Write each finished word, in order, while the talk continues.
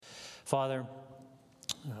Father,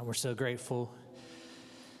 we're so grateful.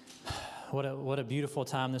 What a beautiful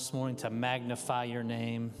time this morning to magnify your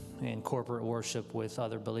name in corporate worship with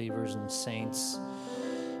other believers and saints.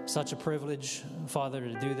 Such a privilege, Father,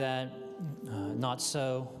 to do that. Not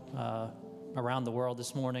so around the world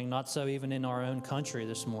this morning, not so even in our own country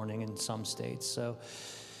this morning in some states. So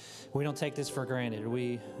we don't take this for granted.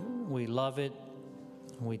 We love it.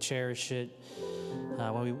 We cherish it.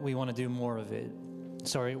 We want to do more of it.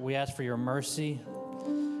 So we ask for your mercy,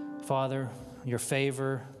 Father, your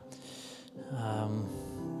favor.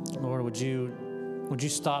 Lord, would you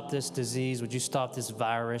stop this disease? Would you stop this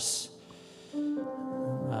virus?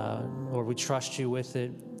 Lord, we trust you with it.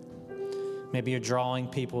 Maybe you're drawing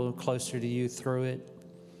people closer to you through it.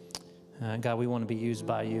 God, we want to be used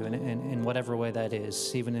by you in whatever way that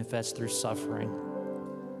is, even if that's through suffering.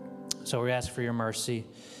 So we ask for your mercy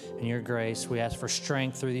and your grace. We ask for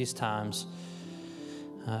strength through these times.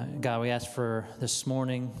 God, we ask for this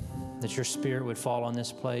morning that your Spirit would fall on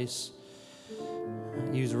this place.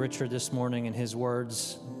 Use Richard this morning and his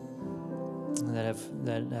words that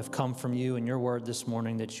have come from you and your word this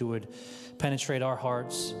morning, that you would penetrate our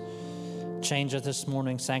hearts, change us this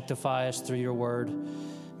morning, sanctify us through your word.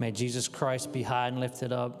 May Jesus Christ be high and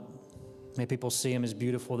lifted up. May people see him as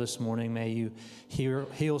beautiful this morning. May you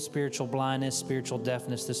heal spiritual blindness, spiritual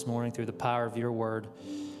deafness this morning through the power of your word.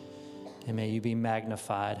 And may you be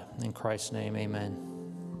magnified. In Christ's name, amen.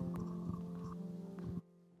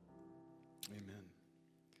 Amen.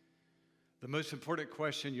 The most important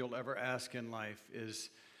question you'll ever ask in life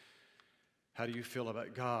is, how do you feel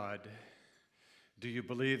about God? Do you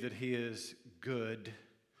believe that he is good,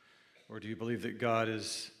 or do you believe that God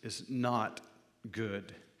is not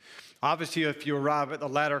good? Obviously, if you arrive at the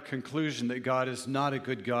latter conclusion that God is not a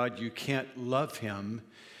good God, you can't love him.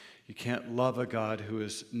 You can't love a God who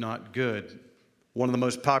is not good. One of the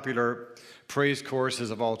most popular praise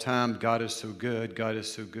choruses of all time, God is so good, God is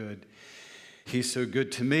so good. He's so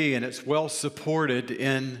good to me, and it's well supported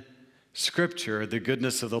in Scripture, the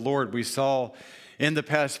goodness of the Lord. We saw in the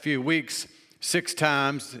past few weeks 6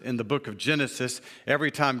 times in the book of Genesis,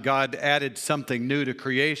 every time God added something new to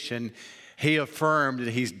creation, he affirmed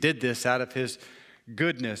that he did this out of his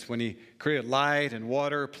goodness. When he created light and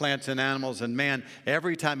water, plants and animals and man,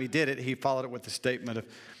 every time he did it, he followed it with the statement of,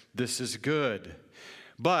 this is good.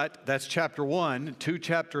 But that's chapter 1. 2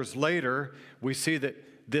 chapters later, we see that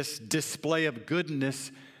this display of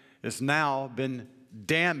goodness has now been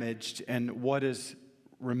damaged, and what is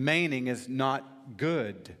remaining is not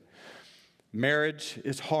good. Marriage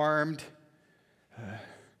is harmed.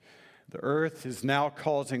 The earth is now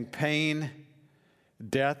causing pain.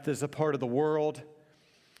 Death is a part of the world.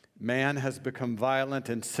 Man has become violent,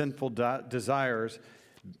 and sinful desires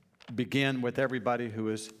begin with everybody who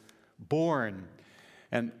is born.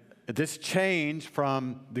 And this change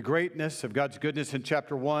from the greatness of God's goodness in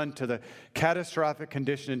chapter 1 to the catastrophic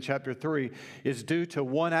condition in chapter 3 is due to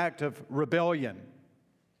one act of rebellion.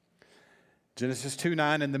 Genesis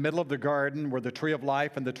 2:9, in the middle of the garden were the tree of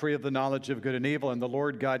life and the tree of the knowledge of good and evil, and the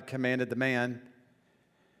Lord God commanded the man,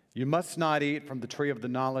 you must not eat from the tree of the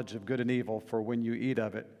knowledge of good and evil, for when you eat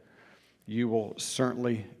of it, you will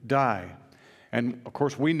certainly die. And of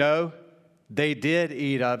course, we know they did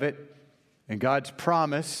eat of it, and God's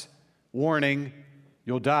promise, warning,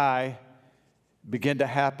 you'll die, began to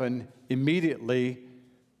happen immediately,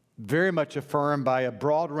 very much affirmed by a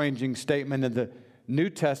broad-ranging statement in the New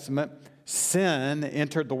Testament. Sin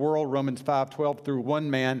entered the world, Romans 5:12, through one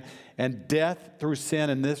man, and death through sin.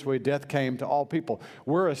 In this way, death came to all people.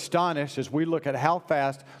 We're astonished as we look at how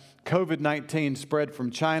fast COVID-19 spread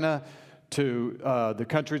from China to the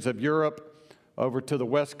countries of Europe, over to the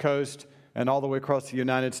West Coast, and all the way across the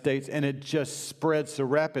United States, and it just spread so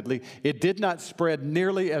rapidly. It did not spread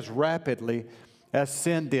nearly as rapidly as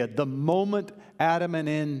sin did. The moment Adam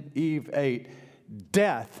and Eve ate,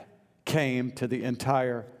 death came to the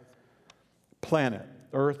entire planet.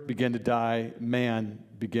 Earth began to die, man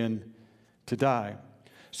began to die.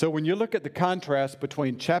 So when you look at the contrast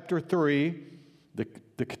between chapter 3,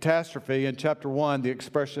 the catastrophe, and chapter 1, the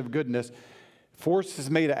expression of goodness,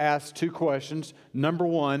 forces me to ask 2 questions. Number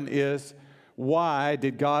 1 is, why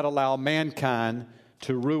did God allow mankind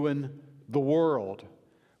to ruin the world?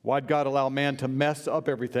 Why did God allow man to mess up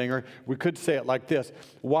everything? Or we could say it like this: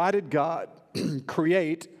 why did God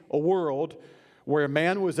create a world where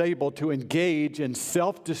man was able to engage in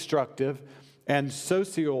self-destructive and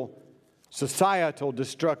societal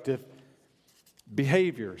destructive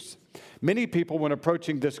behaviors? Many people, when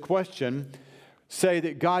approaching this question, say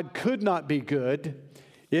that God could not be good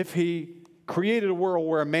if he created a world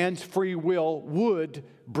where a man's free will would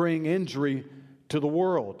bring injury to the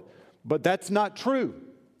world. But that's not true.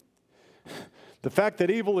 The fact that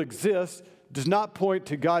evil exists does not point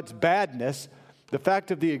to God's badness. The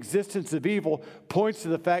fact of the existence of evil points to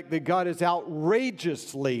the fact that God is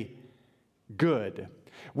outrageously good.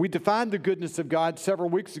 We defined the goodness of God several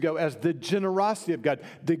weeks ago as the generosity of God,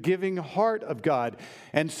 the giving heart of God.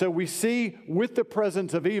 And so we see with the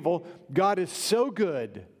presence of evil, God is so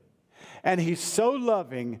good and He's so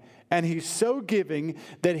loving and He's so giving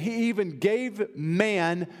that He even gave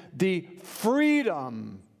man the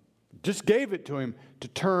freedom, just gave it to him, to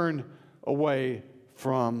turn away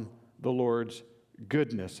from the Lord's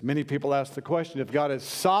goodness. Many people ask the question, if God is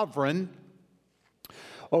sovereign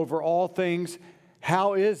over all things,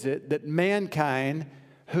 how is it that mankind,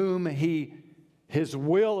 whom His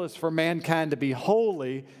will is for mankind to be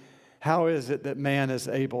holy, how is it that man is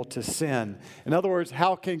able to sin? In other words,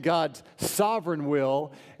 how can God's sovereign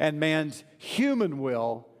will and man's human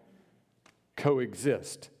will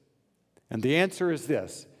coexist? And the answer is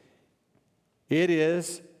this: it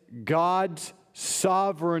is God's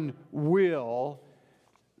sovereign will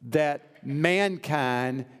that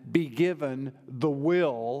mankind be given the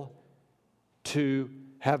will to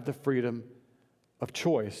have the freedom of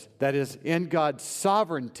choice. That is, in God's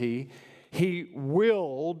sovereignty, He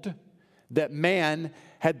willed that man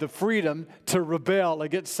had the freedom to rebel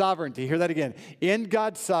against sovereignty. Hear that again. In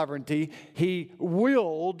God's sovereignty, He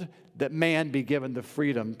willed that man be given the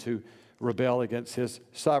freedom to rebel against His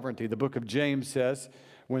sovereignty. The book of James says,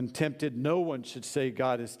 when tempted, no one should say,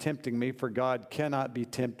 God is tempting me, for God cannot be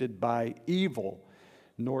tempted by evil,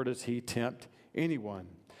 nor does He tempt anyone.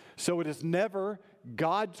 So it is never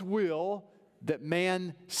God's will that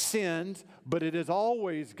man sins, but it is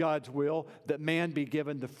always God's will that man be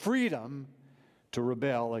given the freedom to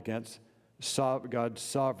rebel against God's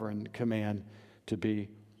sovereign command to be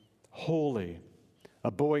holy.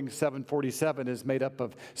 A Boeing 747 is made up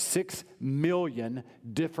of 6 million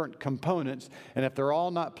different components, and if they're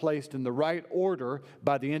all not placed in the right order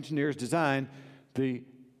by the engineer's design, the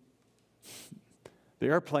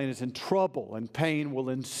airplane is in trouble and pain will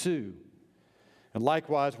ensue. And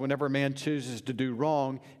likewise, whenever man chooses to do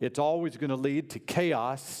wrong, it's always going to lead to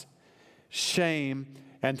chaos, shame,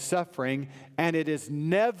 and suffering. And it is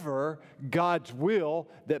never God's will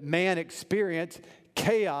that man experience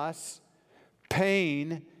chaos,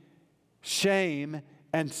 pain, shame,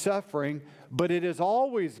 and suffering. But it is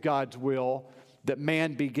always God's will that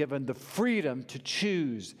man be given the freedom to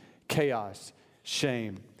choose chaos,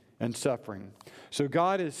 shame, and suffering. So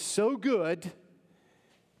God is so good,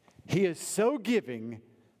 He is so giving,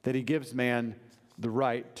 that He gives man the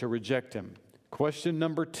right to reject Him. Question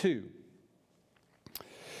number 2.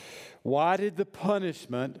 Why did the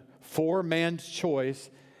punishment for man's choice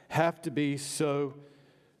have to be so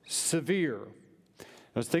severe?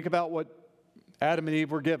 Let's think about what Adam and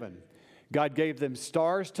Eve were given. God gave them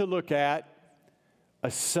stars to look at,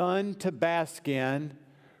 a sun to bask in,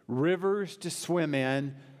 rivers to swim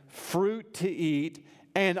in, fruit to eat,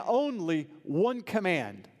 and only one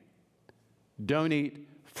command: don't eat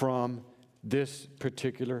from this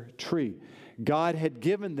particular tree. God had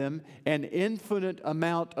given them an infinite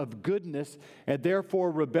amount of goodness, and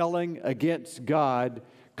therefore rebelling against God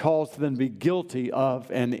caused them to be guilty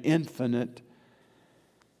of an infinite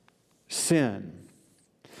sin.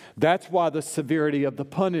 That's why the severity of the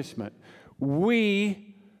punishment.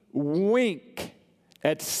 We wink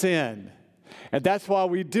at sin. And that's why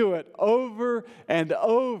we do it over and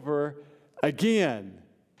over again.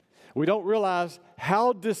 We don't realize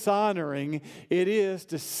how dishonoring it is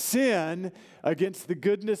to sin against the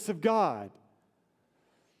goodness of God.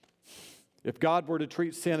 If God were to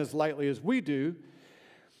treat sin as lightly as we do,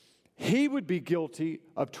 He would be guilty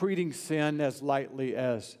of treating sin as lightly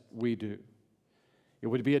as we do. It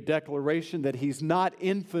would be a declaration that He's not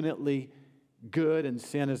infinitely good and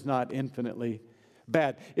sin is not infinitely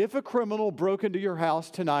bad. If a criminal broke into your house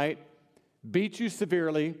tonight, beat you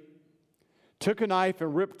severely, took a knife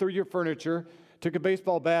and ripped through your furniture, took a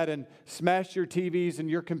baseball bat and smashed your TVs and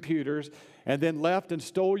your computers, and then left and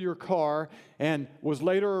stole your car and was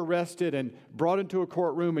later arrested and brought into a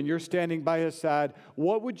courtroom and you're standing by his side,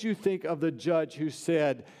 what would you think of the judge who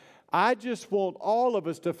said, I just want all of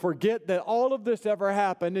us to forget that all of this ever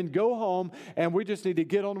happened and go home and we just need to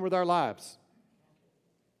get on with our lives?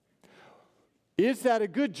 Is that a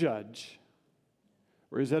good judge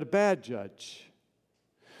or is that a bad judge?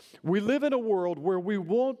 We live in a world where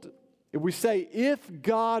we say, if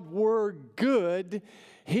God were good,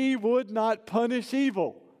 He would not punish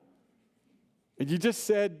evil. And you just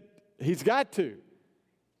said, He's got to,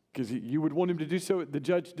 because you would want Him to do so, the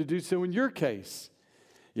judge to do so in your case.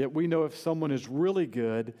 Yet we know if someone is really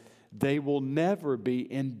good, they will never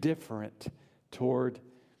be indifferent toward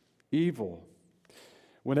evil.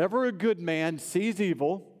 Whenever a good man sees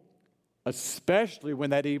evil, especially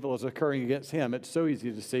when that evil is occurring against him, it's so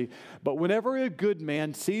easy to see. But whenever a good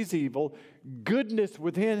man sees evil, goodness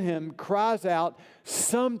within him cries out,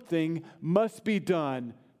 something must be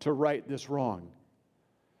done to right this wrong.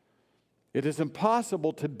 It is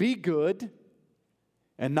impossible to be good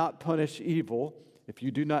and not punish evil. If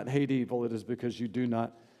you do not hate evil, it is because you do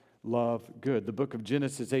not love good. The book of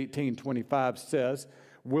Genesis 18:25 says,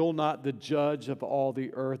 will not the judge of all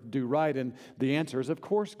the earth do right? And the answer is, of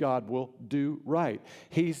course, God will do right.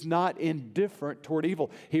 He's not indifferent toward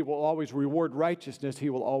evil. He will always reward righteousness.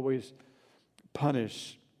 He will always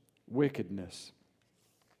punish wickedness.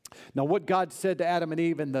 Now, what God said to Adam and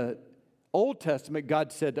Eve in the Old Testament,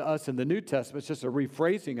 God said to us in the New Testament. It's just a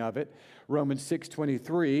rephrasing of it. Romans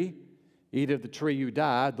 6:23, eat of the tree you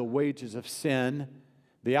die. The wages of sin,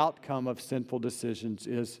 the outcome of sinful decisions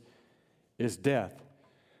is death.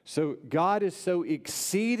 So God is so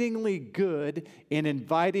exceedingly good in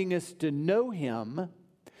inviting us to know Him.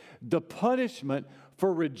 The punishment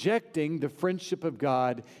for rejecting the friendship of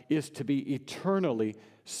God is to be eternally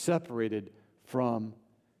separated from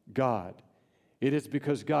God. It is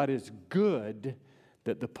because God is good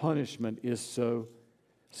that the punishment is so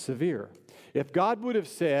severe. If God would have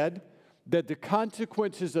said that the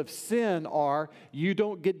consequences of sin are you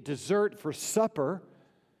don't get dessert for supper,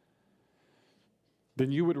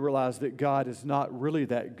 then you would realize that God is not really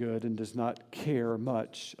that good and does not care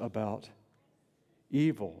much about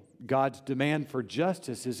evil. God's demand for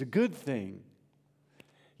justice is a good thing.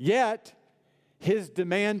 Yet, His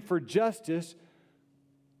demand for justice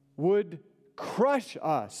would crush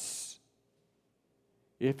us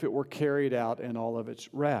if it were carried out in all of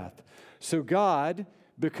its wrath. So God,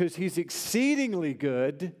 because He's exceedingly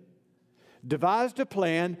good, devised a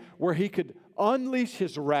plan where He could unleash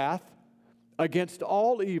His wrath against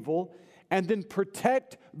all evil and then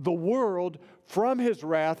protect the world from His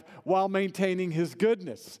wrath while maintaining His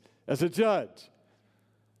goodness as a judge.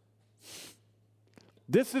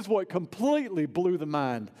 This is what completely blew the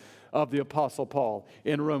mind of the Apostle Paul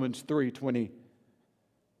in Romans 3:26.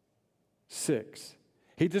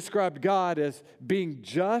 He described God as being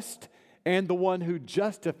just and the one who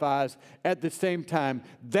justifies at the same time.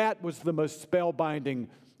 That was the most spellbinding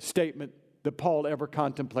statement that Paul ever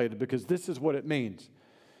contemplated, because this is what it means.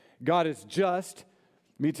 God is just,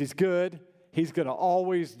 means He's good. He's going to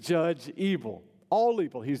always judge evil. All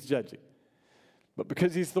evil He's judging. But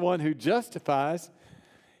because He's the one who justifies,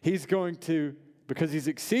 He's going to, because He's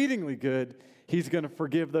exceedingly good, He's going to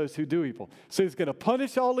forgive those who do evil. So He's going to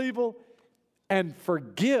punish all evil and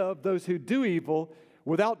forgive those who do evil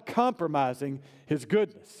without compromising His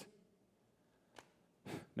goodness.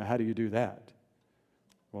 Now, how do you do that?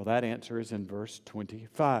 Well, that answer is in verse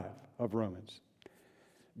 25 of Romans.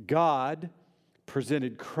 God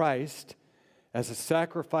presented Christ as a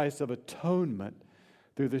sacrifice of atonement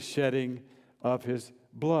through the shedding of His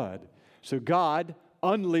blood. So God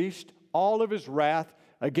unleashed all of His wrath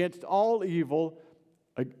against all evil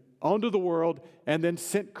onto the world and then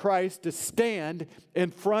sent Christ to stand in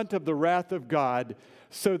front of the wrath of God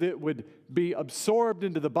so that it would be absorbed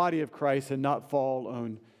into the body of Christ and not fall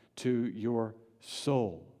on to your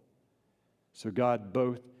soul. So God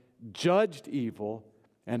both judged evil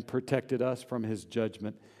and protected us from His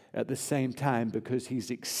judgment at the same time. Because He's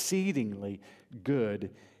exceedingly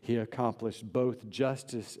good, He accomplished both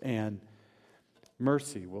justice and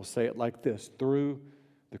mercy. We'll say it like this: through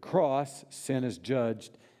the cross, sin is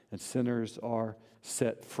judged and sinners are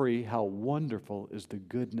set free. How wonderful is the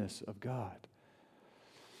goodness of God.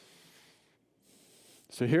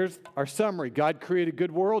 So here's our summary. God created a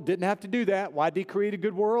good world. Didn't have to do that. Why did He create a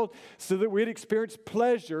good world? So that we'd experience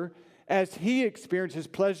pleasure as He experiences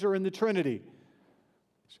pleasure in the Trinity.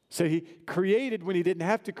 So He created when He didn't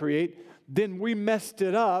have to create. Then we messed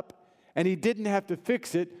it up and He didn't have to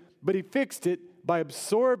fix it, but He fixed it by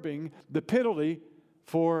absorbing the penalty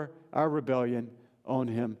for our rebellion on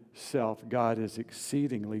Himself. God is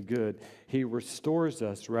exceedingly good. He restores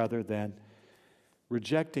us rather than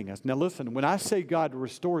rejecting us. Now listen, when I say God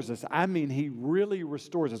restores us, I mean He really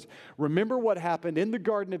restores us. Remember what happened in the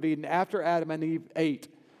Garden of Eden after Adam and Eve ate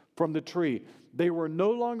from the tree. They were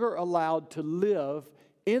no longer allowed to live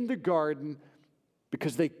in the garden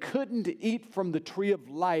because they couldn't eat from the tree of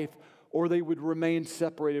life, or they would remain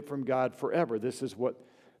separated from God forever. This is what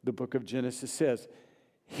the book of Genesis says.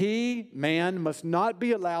 He, man, must not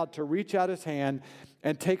be allowed to reach out his hand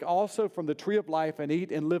and take also from the tree of life and eat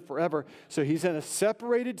and live forever. So he's in a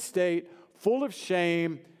separated state, full of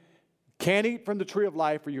shame, Can't eat from the tree of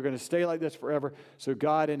life or you're going to stay like this forever. So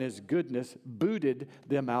God in his goodness booted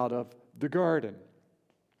them out of the garden.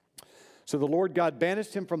 So the Lord God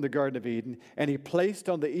banished him from the Garden of Eden, and he placed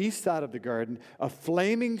on the east side of the garden a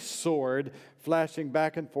flaming sword flashing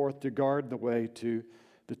back and forth to guard the way to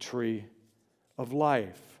the tree of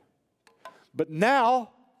life. But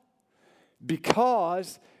now,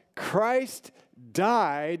 because Christ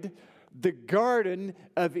died, the Garden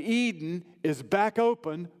of Eden is back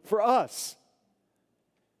open for us.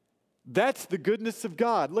 That's the goodness of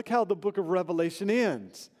God. Look how the book of Revelation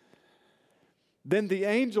ends. Then the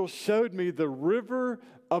angel showed me the river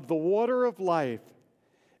of the water of life,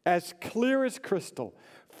 as clear as crystal,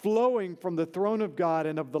 flowing from the throne of God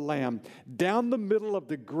and of the Lamb, down the middle of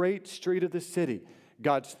the great street of the city.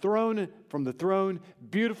 God's throne, from the throne,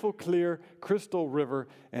 beautiful, clear, crystal river,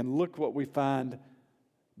 and look what we find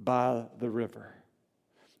by the river.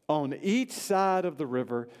 On each side of the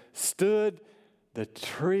river stood the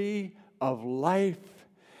tree of life,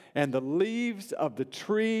 and the leaves of the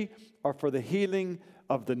tree are for the healing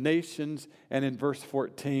of the nations. And in verse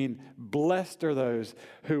 14, blessed are those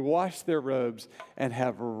who wash their robes and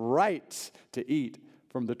have rights to eat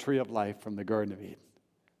from the tree of life from the Garden of Eden.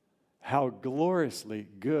 How gloriously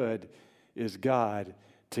good is God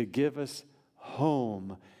to give us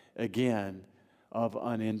home again of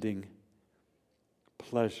unending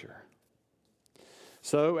pleasure.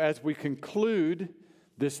 So as we conclude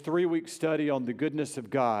this 3-week study on the goodness of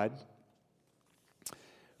God,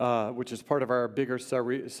 which is part of our bigger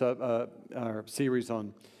our series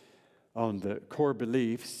on the core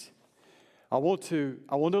beliefs, I want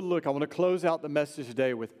to close out the message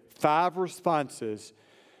today with 5 responses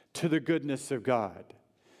to the goodness of God.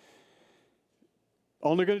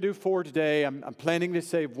 Only going to do 4 today. I'm planning to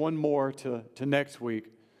save 1 more to next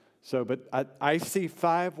week. But I see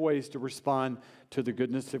 5 ways to respond to the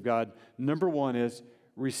goodness of God. Number 1 is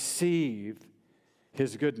receive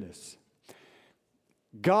his goodness.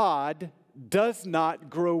 God does not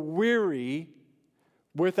grow weary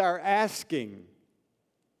with our asking.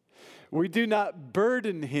 We do not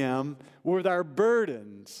burden him with our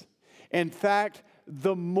burdens. In fact,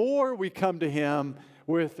 the more we come to him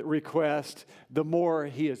with request, the more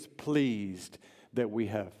he is pleased that we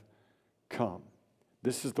have come.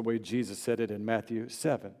 This is the way Jesus said it in Matthew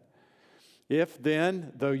 7. If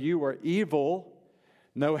then, though you are evil,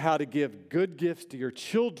 know how to give good gifts to your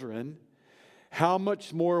children, how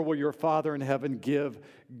much more will your Father in heaven give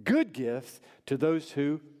good gifts to those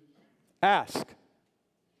who ask?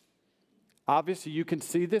 Obviously, you can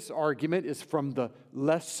see this argument is from the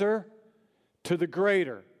lesser to the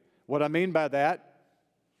greater. What I mean by that,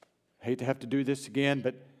 I hate to have to do this again,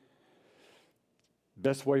 but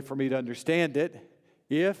best way for me to understand it,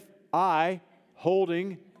 if I,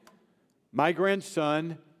 holding my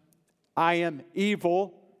grandson, I am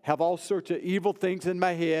evil, have all sorts of evil things in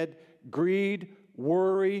my head, greed,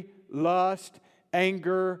 worry, lust,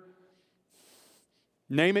 anger,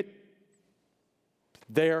 name it,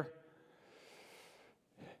 there.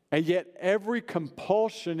 And yet every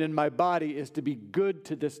compulsion in my body is to be good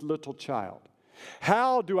to this little child.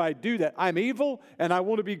 How do I do that? I'm evil and I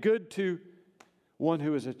want to be good to one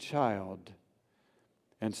who is a child.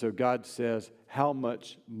 And so God says, how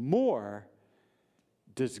much more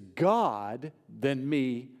does God than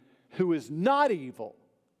me, who is not evil,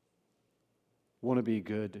 want to be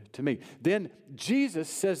good to me? Then Jesus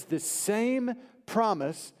says the same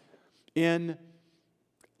promise in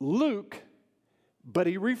Luke, but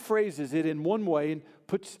he rephrases it in one way and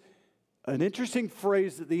puts an interesting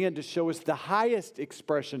phrase at the end to show us the highest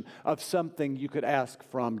expression of something you could ask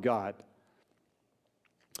from God.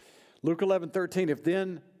 Luke 11:13, if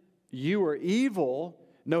then you are evil,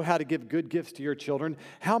 know how to give good gifts to your children,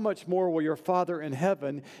 how much more will your Father in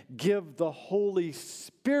heaven give the Holy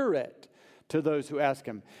Spirit to those who ask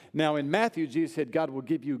him? Now in Matthew, Jesus said God will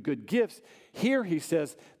give you good gifts. Here he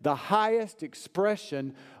says the highest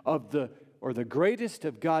expression of the greatest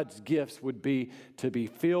of God's gifts would be to be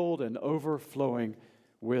filled and overflowing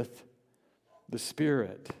with the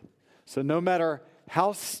Spirit. So no matter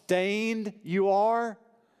how stained you are,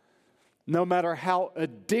 no matter how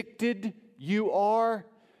addicted you are,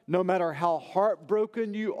 no matter how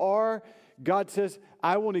heartbroken you are, God says,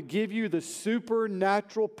 I want to give you the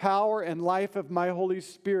supernatural power and life of my Holy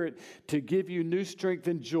Spirit to give you new strength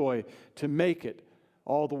and joy to make it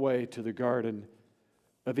all the way to the Garden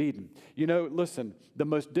of Eden. You know, listen, the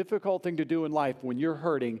most difficult thing to do in life when you're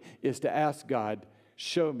hurting is to ask God,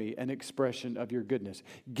 show me an expression of your goodness.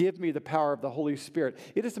 Give me the power of the Holy Spirit.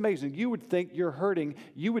 It is amazing. You would think you're hurting.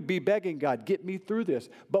 You would be begging God, get me through this.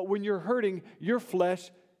 But when you're hurting, your flesh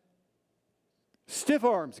stiff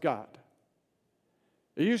arms God.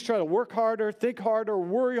 You used to try to work harder, think harder,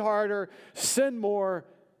 worry harder, sin more.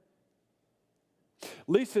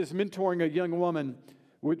 Lisa's mentoring a young woman.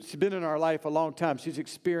 She's been in our life a long time. She's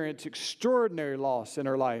experienced extraordinary loss in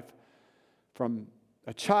her life, from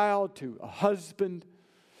a child to a husband,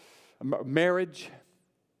 a marriage.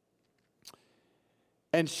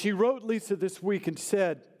 And she wrote Lisa this week and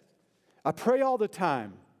said, I pray all the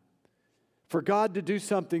time for God to do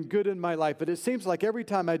something good in my life, but it seems like every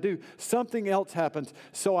time I do, something else happens,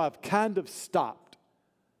 so I've kind of stopped.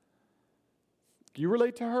 Do you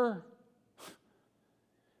relate to her?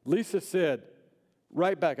 Lisa said,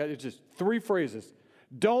 right back, it's just 3 phrases.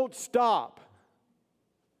 Don't stop.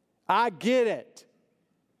 I get it.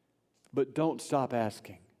 But don't stop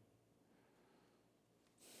asking.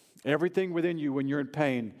 Everything within you when you're in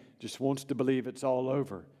pain just wants to believe it's all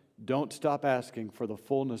over. Don't stop asking for the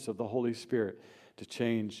fullness of the Holy Spirit to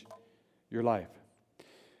change your life.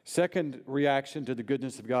 Second reaction to the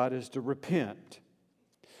goodness of God is to repent.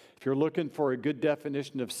 If you're looking for a good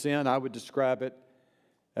definition of sin, I would describe it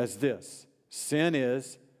as this. Sin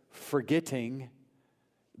is forgetting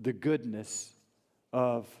the goodness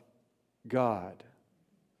of God.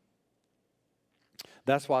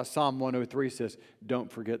 That's why Psalm 103 says,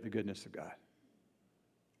 don't forget the goodness of God.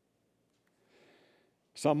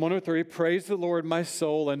 Psalm 103, praise the Lord, my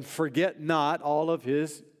soul, and forget not all of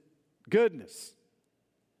His goodness.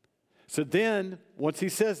 So then, once he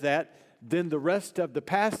says that, then the rest of the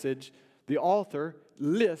passage, the author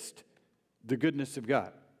lists the goodness of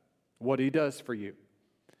God, what He does for you.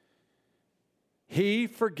 He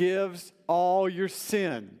forgives all your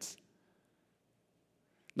sins.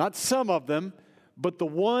 Not some of them, but the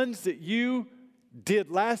ones that you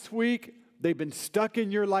did last week, they've been stuck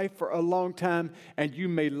in your life for a long time, and you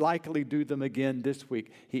may likely do them again this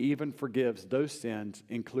week. He even forgives those sins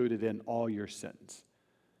included in all your sins.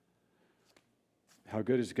 How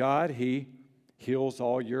good is God? He heals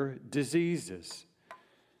all your diseases.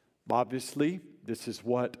 Obviously, this is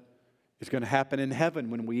what is going to happen in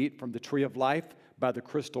heaven when we eat from the tree of life by the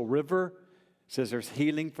crystal river. It says there's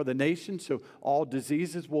healing for the nation, so all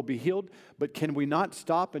diseases will be healed. But can we not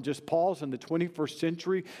stop and just pause in the 21st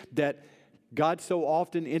century that God so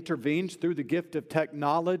often intervenes through the gift of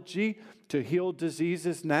technology to heal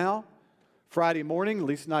diseases now? Friday morning,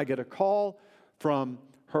 Lisa and I get a call from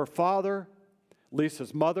her father.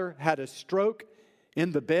 Lisa's mother had a stroke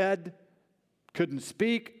in the bed, couldn't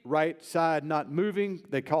speak, right side not moving.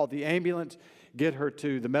 They called the ambulance, get her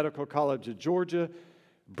to the Medical College of Georgia.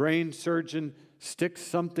 Brain surgeon sticks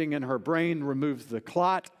something in her brain, removes the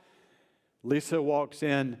clot. Lisa walks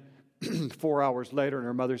in 4 hours later, and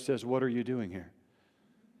her mother says, "What are you doing here?"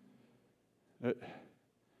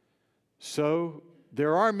 So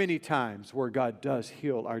there are many times where God does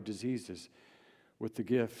heal our diseases with the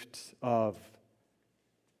gifts of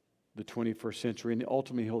the 21st century, and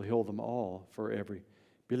ultimately He'll heal them all for every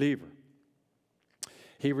believer.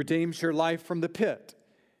 He redeems your life from the pit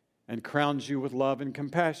and crowns you with love and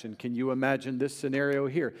compassion. Can you imagine this scenario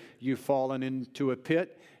here? You've fallen into a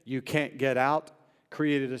pit, you can't get out,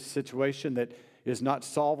 created a situation that is not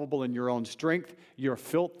solvable in your own strength, you're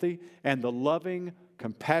filthy, and the loving,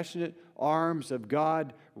 compassionate arms of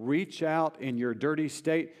God reach out in your dirty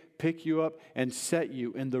state, pick you up, and set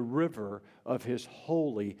you in the river of His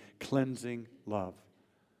holy, cleansing love.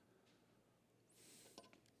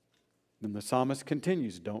 Then the psalmist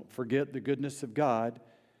continues, don't forget the goodness of God.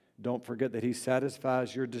 Don't forget that He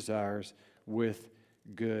satisfies your desires with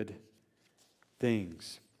good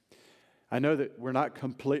things. I know that we're not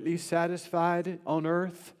completely satisfied on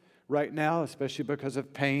earth right now, especially because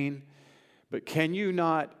of pain. But can you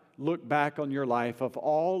not look back on your life of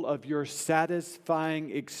all of your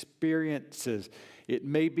satisfying experiences? It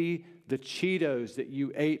may be the Cheetos that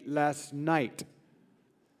you ate last night,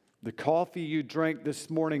 the coffee you drank this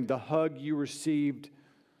morning, the hug you received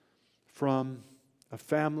from a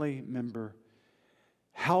family member.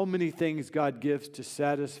 How many things God gives to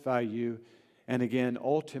satisfy you, and again,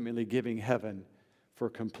 ultimately giving heaven for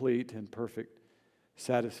complete and perfect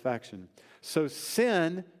satisfaction. So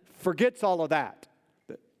sin forgets all of that.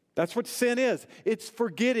 That's what sin is. It's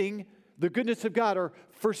forgetting the goodness of God, or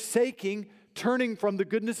forsaking, turning from the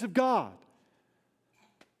goodness of God.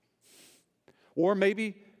 Or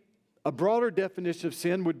maybe a broader definition of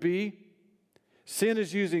sin would be sin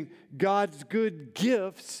is using God's good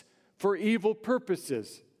gifts for evil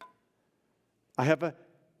purposes. I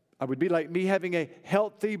would be like me having a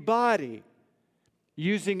healthy body,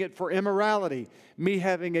 using it for immorality. Me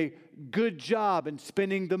having a good job and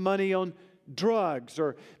spending the money on drugs.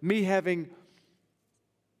 Or me having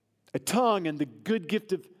a tongue and the good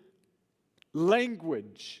gift of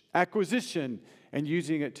language acquisition and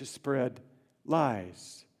using it to spread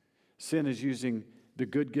lies. Sin is using the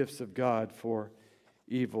good gifts of God for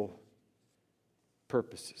evil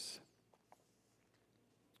purposes.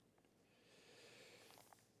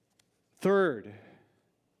 Third,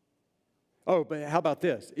 but how about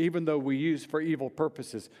this? Even though we use for evil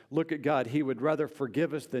purposes, look at God. He would rather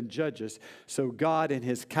forgive us than judge us. So God, in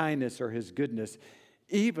His kindness or His goodness,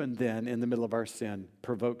 even then, in the middle of our sin,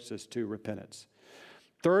 provokes us to repentance.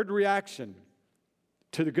 Third reaction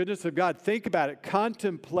to the goodness of God. Think about it.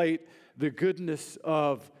 Contemplate the goodness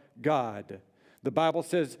of God. The Bible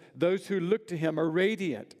says, those who look to Him are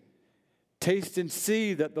radiant. Taste and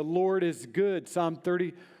see that the Lord is good. Psalm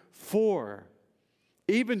 34.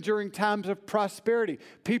 Even during times of prosperity,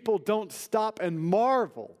 people don't stop and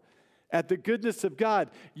marvel at the goodness of God.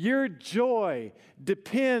 Your joy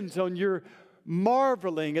depends on your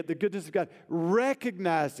marveling at the goodness of God,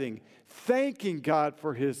 recognizing, thanking God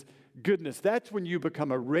for His goodness. That's when you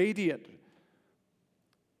become a radiant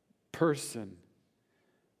person.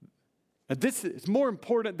 And this is more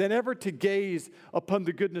important than ever to gaze upon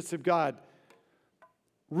the goodness of God.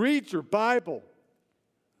 Read your Bible.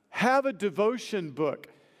 Have a devotion book.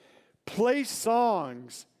 Play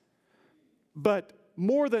songs. But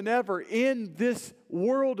more than ever, in this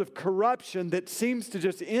world of corruption that seems to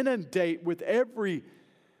just inundate with every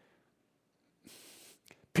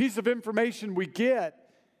piece of information we get,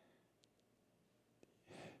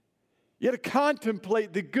 you got to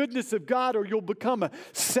contemplate the goodness of God, or you'll become a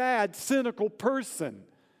sad, cynical person.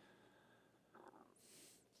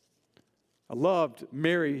 I loved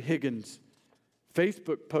Mary Higgins'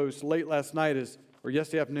 Facebook post late last night or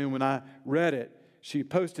yesterday afternoon when I read it. She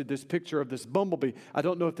posted this picture of this bumblebee. I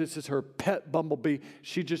don't know if this is her pet bumblebee.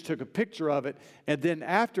 She just took a picture of it. And then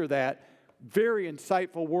after that, very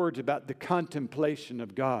insightful words about the contemplation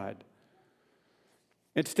of God.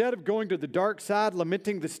 Instead of going to the dark side,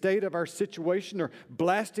 lamenting the state of our situation, or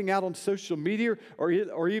blasting out on social media,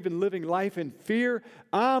 or even living life in fear,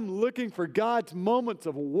 I'm looking for God's moments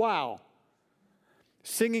of wow.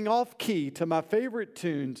 Singing off key to my favorite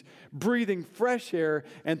tunes, breathing fresh air,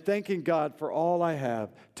 and thanking God for all I have.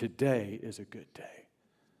 Today is a good day.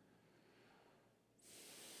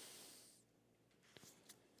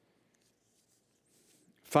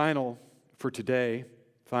 Final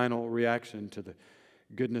reaction to the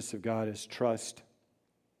goodness of God is trust.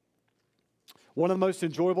 One of the most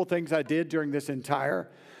enjoyable things I did during this entire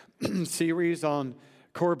series on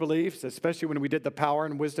core beliefs, especially when we did the power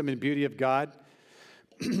and wisdom and beauty of God,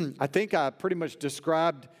 I think I pretty much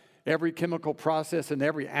described every chemical process in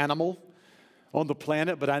every animal on the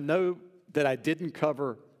planet, but I know that I didn't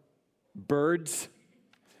cover birds.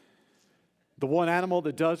 The one animal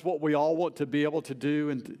that does what we all want to be able to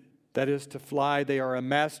do, and that is to fly. They are a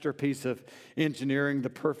masterpiece of engineering,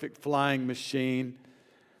 the perfect flying machine.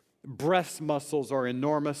 Breast muscles are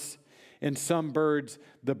enormous. In some birds,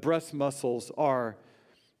 the breast muscles are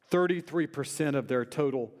 33% of their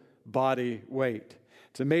total body weight.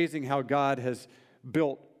 It's amazing how God has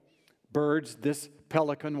built birds. This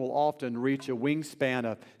pelican will often reach a wingspan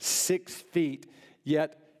of 6 feet,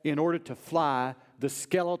 yet in order to fly, the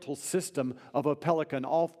skeletal system of a pelican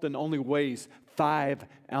often only weighs 5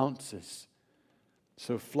 ounces.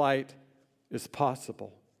 So flight is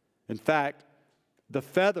possible. In fact, the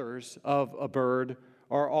feathers of a bird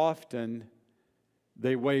are often,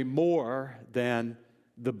 they weigh more than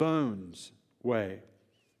the bones weigh.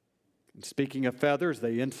 And speaking of feathers,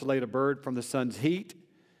 they insulate a bird from the sun's heat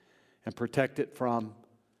and protect it from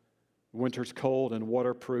winter's cold and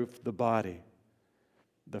waterproof the body.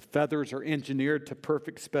 The feathers are engineered to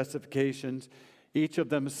perfect specifications, each of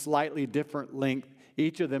them slightly different length,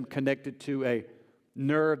 each of them connected to a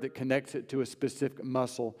nerve that connects it to a specific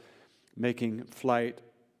muscle, making flight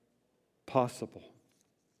possible.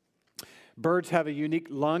 Birds have a unique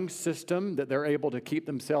lung system that they're able to keep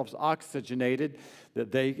themselves oxygenated,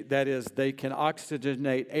 that is, they can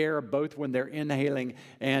oxygenate air both when they're inhaling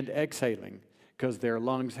and exhaling because their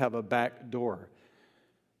lungs have a back door.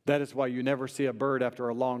 That is why you never see a bird after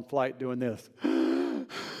a long flight doing this.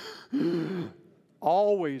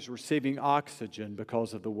 Always receiving oxygen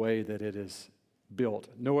because of the way that it is built.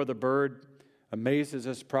 No other bird amazes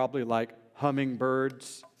us probably like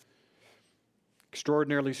hummingbirds.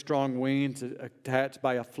 Extraordinarily strong wings attached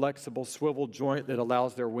by a flexible swivel joint that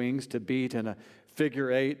allows their wings to beat in a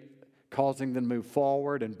figure 8, causing them to move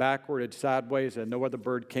forward and backward and sideways, and no other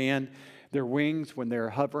bird can. Their wings, when they're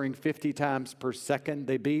hovering 50 times per second,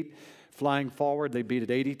 they beat. Flying forward, they beat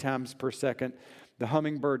at 80 times per second. The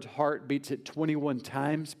hummingbird's heart beats at 21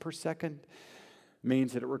 times per second.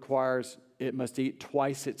 Means that it must eat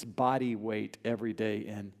twice its body weight every day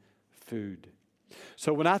in food.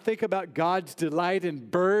 So when I think about God's delight in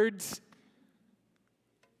birds,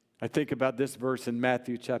 I think about this verse in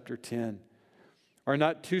Matthew chapter 10. Are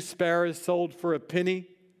not 2 sparrows sold for a penny?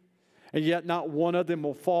 And yet not one of them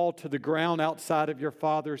will fall to the ground outside of your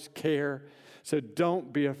Father's care. So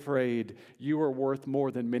don't be afraid. You are worth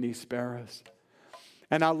more than many sparrows.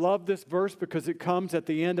 And I love this verse because it comes at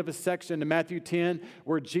the end of a section in Matthew 10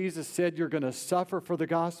 where Jesus said you're going to suffer for the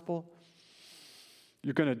gospel.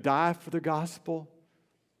 You're going to die for the gospel.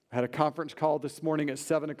 I had a conference call this morning at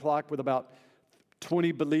 7 o'clock with about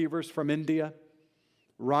 20 believers from India.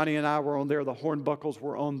 Ronnie and I were on there. The Hornbuckles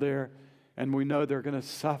were on there. And we know they're going to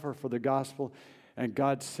suffer for the gospel. And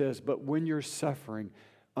God says, but when you're suffering,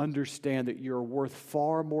 understand that you're worth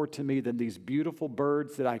far more to me than these beautiful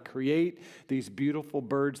birds that I create, these beautiful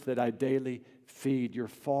birds that I daily feed. You're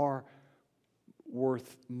far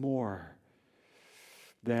worth more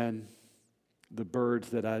than the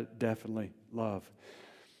birds that I definitely love.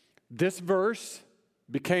 This verse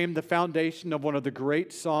became the foundation of one of the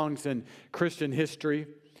great songs in Christian history.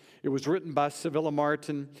 It was written by Sevilla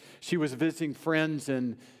Martin. She was visiting friends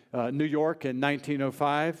in New York in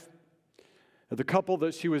 1905. The couple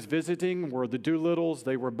that she was visiting were the Doolittles.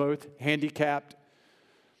 They were both handicapped.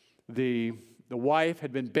 The wife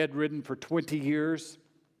had been bedridden for 20 years.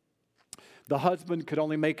 The husband could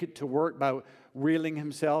only make it to work by wheeling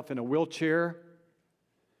himself in a wheelchair.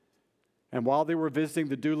 And while they were visiting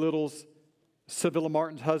the Doolittles, Sevilla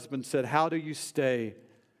Martin's husband said, "How do you stay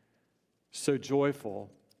so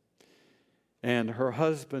joyful?" And her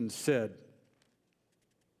husband said,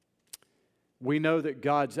 "We know that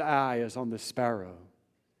God's eye is on the sparrow,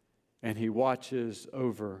 and He watches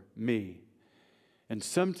over me. And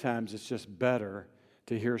sometimes it's just better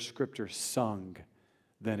to hear Scripture sung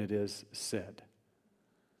than it is said."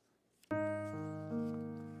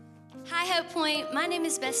 Hi, Hope Point. My name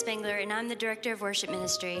is Beth Spangler, and I'm the Director of Worship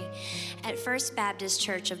Ministry at First Baptist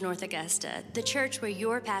Church of North Augusta, the church where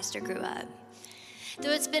your pastor grew up.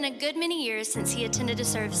 Though it's been a good many years since he attended a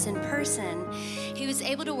service in person, he was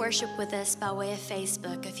able to worship with us by way of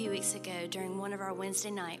Facebook a few weeks ago during one of our Wednesday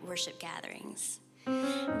night worship gatherings.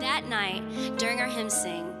 That night, during our hymn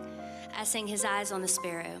sing, I sang His Eyes on the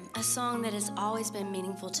Sparrow, a song that has always been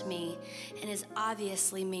meaningful to me and is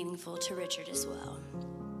obviously meaningful to Richard as well.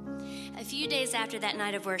 A few days after that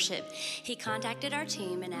night of worship, he contacted our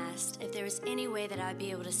team and asked if there was any way that I'd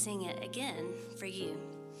be able to sing it again for you.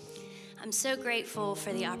 I'm so grateful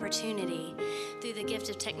for the opportunity through the gift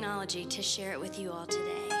of technology to share it with you all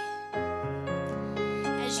today.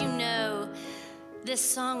 As you know, this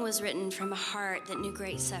song was written from a heart that knew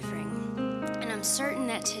great suffering, and I'm certain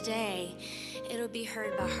that today it'll be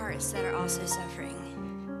heard by hearts that are also suffering.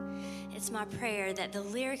 It's my prayer that the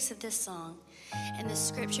lyrics of this song and the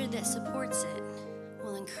scripture that supports it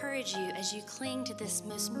will encourage you as you cling to this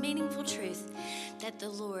most meaningful truth that the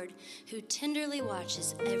Lord, who tenderly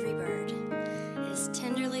watches every bird, is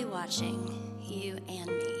tenderly watching you and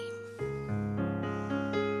me.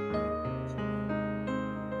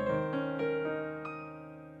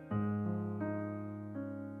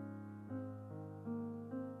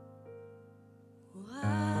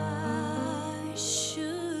 Why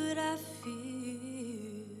should I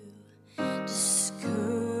feel discouraged?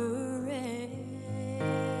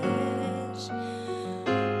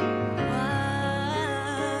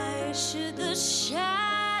 Why should the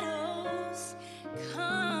shadows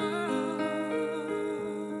come?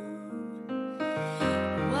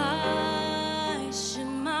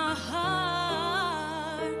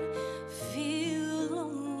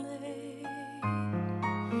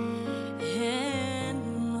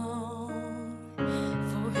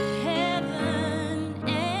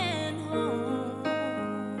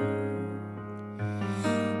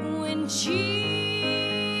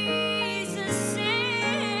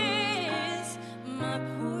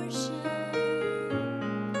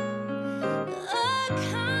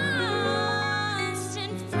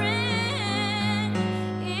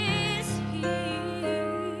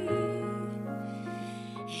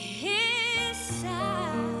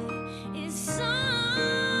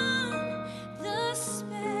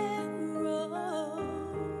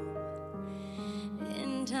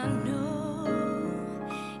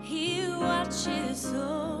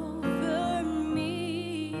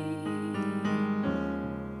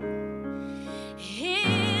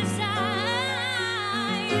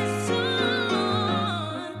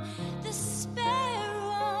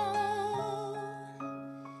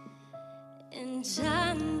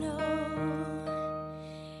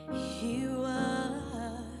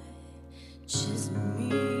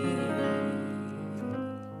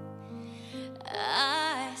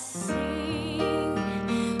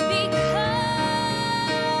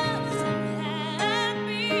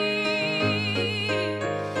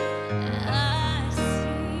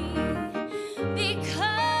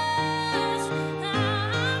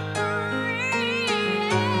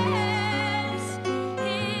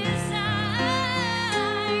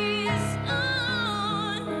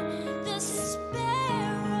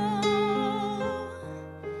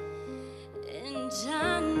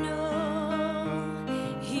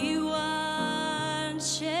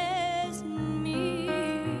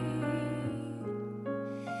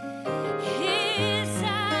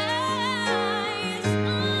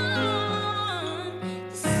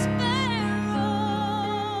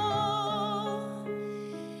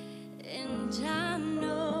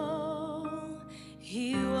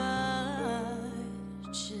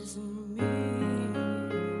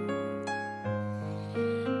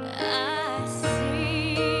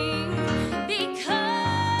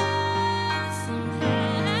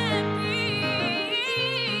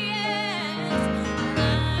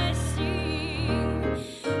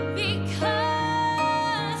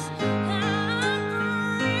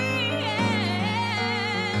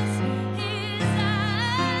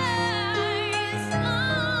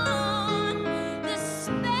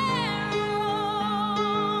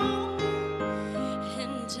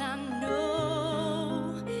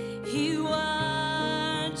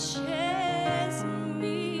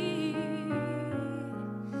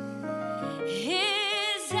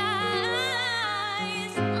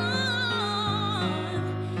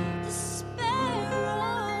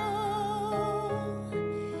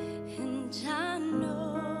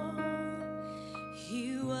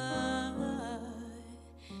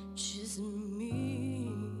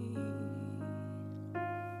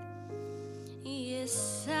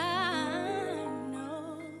 Yes, I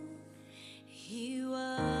know He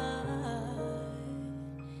watches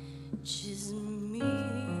me.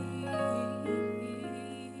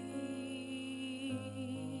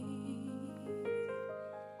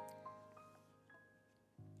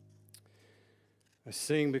 I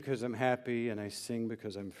sing because I'm happy and I sing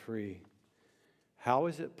because I'm free. How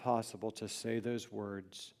is it possible to say those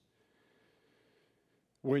words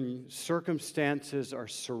when circumstances are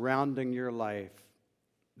surrounding your life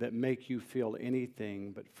that make you feel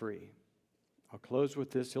anything but free? I'll close with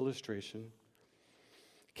this illustration.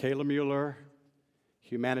 Kayla Mueller,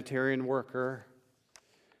 humanitarian worker,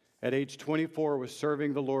 at age 24 was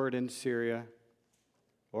serving the Lord in Syria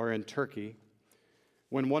or in Turkey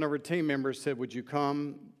when one of her team members said, "Would you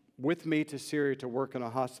come with me to Syria to work in a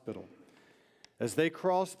hospital?" As they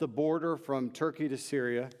crossed the border from Turkey to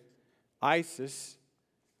Syria, ISIS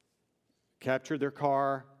captured their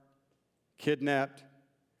car, kidnapped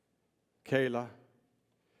Kayla,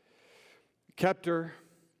 kept her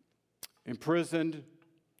imprisoned,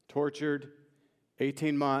 tortured,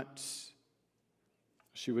 18 months.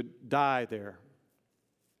 She would die there.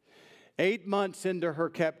 8 months into her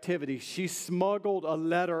captivity, she smuggled a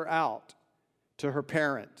letter out to her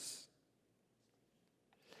parents.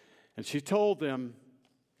 And she told them,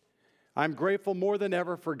 "I'm grateful more than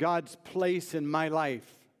ever for God's place in my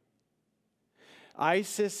life.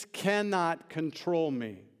 ISIS cannot control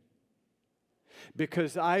me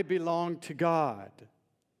because I belong to God."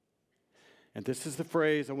 And this is the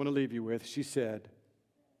phrase I want to leave you with. She said,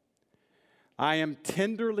 "I am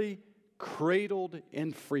tenderly cradled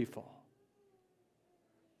in free fall.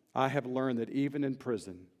 I have learned that even in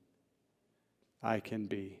prison, I can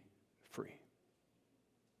be free."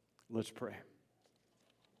 Let's pray.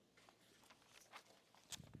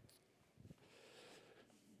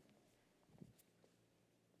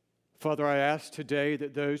 Father, I ask today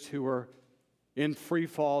that those who are in free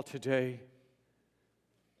fall today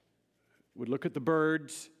would look at the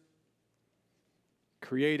birds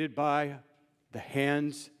created by the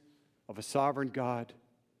hands of a sovereign God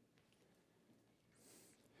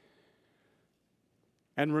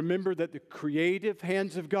and remember that the creative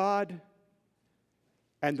hands of God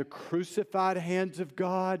and the crucified hands of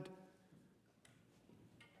God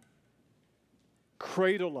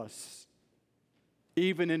cradle us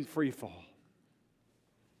even in free fall.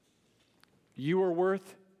 You are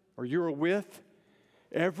with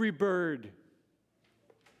every bird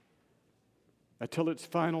until its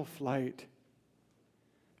final flight.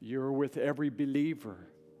 You are with every believer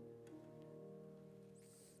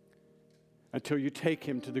until you take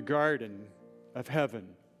him to the garden of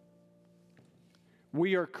heaven.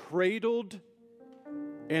 We are cradled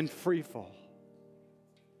in free fall.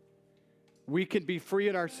 We can be free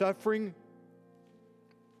in our suffering.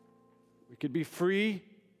 We can be free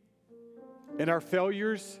in our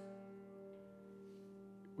failures.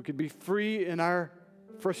 We can be free in our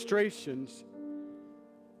frustrations.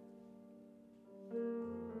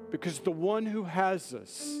 Because the one who has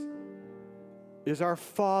us is our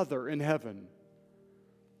Father in heaven.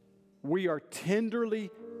 We are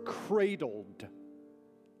tenderly cradled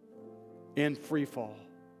in free fall.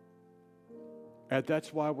 And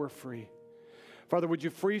that's why we're free. Father, would you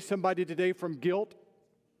free somebody today from guilt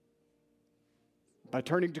by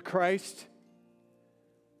turning to Christ?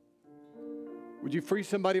 Would you free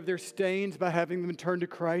somebody of their stains by having them turn to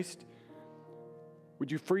Christ?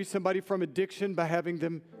 Would you free somebody from addiction by having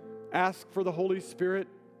them ask for the Holy Spirit?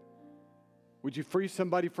 Would you free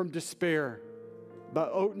somebody from despair by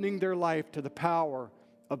opening their life to the power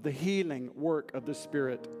of the healing work of the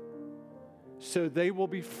Spirit, so they will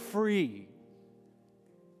be free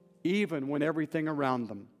even when everything around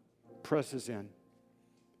them presses in?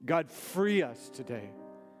 God, free us today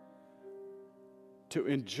to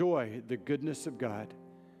enjoy the goodness of God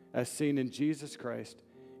as seen in Jesus Christ.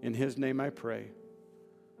 In His name I pray.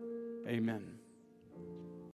 Amen.